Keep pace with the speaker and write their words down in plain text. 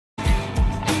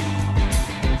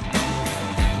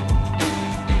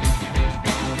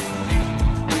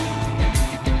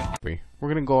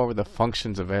we're going to go over the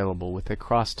functions available with a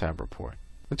crosstab report.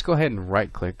 Let's go ahead and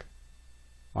right-click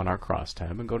on our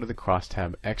crosstab and go to the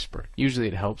crosstab expert. Usually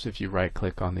it helps if you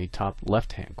right-click on the top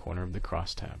left-hand corner of the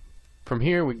crosstab. From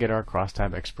here we get our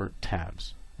crosstab expert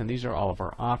tabs, and these are all of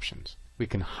our options. We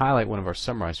can highlight one of our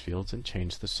summarize fields and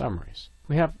change the summaries.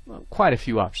 We have quite a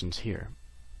few options here.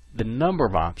 The number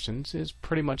of options is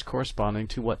pretty much corresponding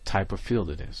to what type of field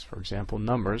it is. For example,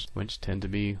 numbers, which tend to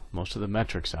be most of the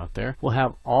metrics out there, will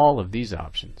have all of these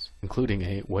options, including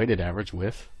a weighted average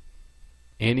with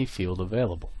any field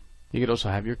available. You could also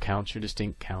have your counts, your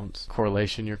distinct counts,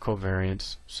 correlation, your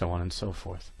covariance, so on and so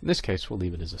forth. In this case, we'll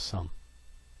leave it as a sum.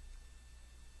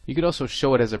 You could also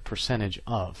show it as a percentage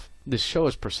of. This show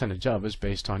as percentage of is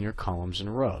based on your columns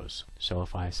and rows. So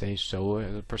if I say show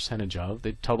as a percentage of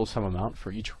the total sum amount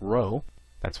for each row,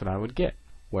 that's what I would get.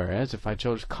 Whereas if I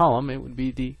chose column, it would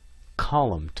be the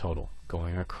column total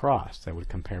going across that would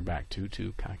compare back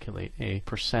to calculate a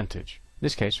percentage. In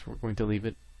this case, we're going to leave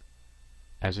it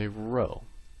as a row.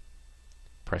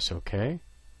 Press OK,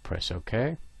 press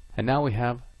OK, and now we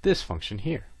have this function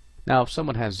here. Now if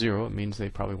someone has 0, it means they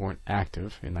probably weren't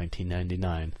active in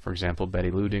 1999. For example, Betty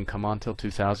Lou didn't come on till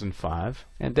 2005,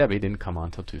 and Debbie didn't come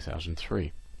on till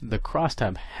 2003. The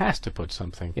crosstab has to put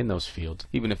something in those fields,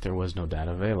 even if there was no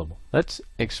data available. Let's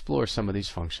explore some of these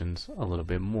functions a little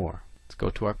bit more. Let's go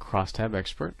to our crosstab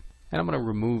expert, and I'm going to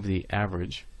remove the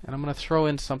average, and I'm going to throw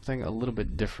in something a little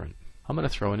bit different. I'm going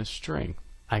to throw in a string.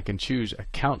 I can choose a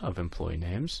count of employee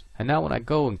names, and now when I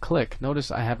go and click, notice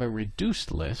I have a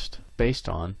reduced list based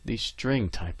on the string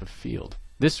type of field.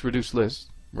 This reduced list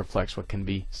reflects what can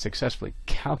be successfully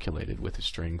calculated with a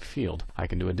string field. I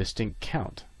can do a distinct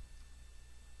count.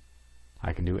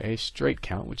 I can do a straight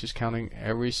count, which is counting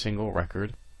every single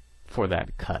record for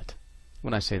that cut.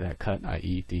 When I say that cut,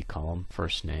 i.e. the column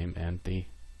first name and the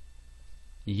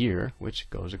year, which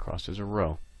goes across as a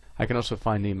row. I can also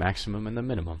find the maximum and the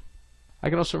minimum. I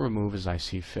can also remove as I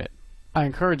see fit. I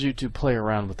encourage you to play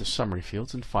around with the summary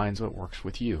fields and find what works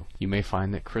with you. You may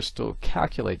find that Crystal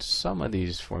calculates some of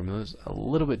these formulas a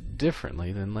little bit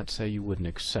differently than, let's say, you would in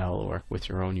Excel or with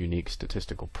your own unique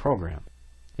statistical program.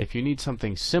 If you need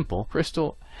something simple,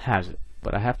 Crystal has it.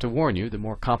 But I have to warn you, the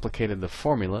more complicated the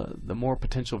formula, the more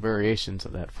potential variations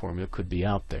of that formula could be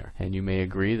out there. And you may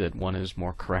agree that one is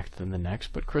more correct than the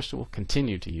next, but Crystal will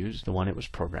continue to use the one it was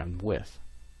programmed with.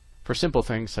 For simple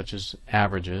things such as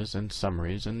averages and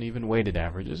summaries and even weighted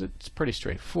averages, it's pretty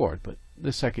straightforward, but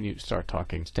the second you start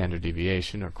talking standard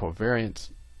deviation or covariance,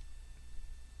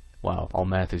 while all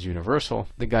math is universal,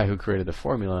 the guy who created the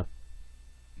formula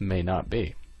may not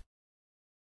be.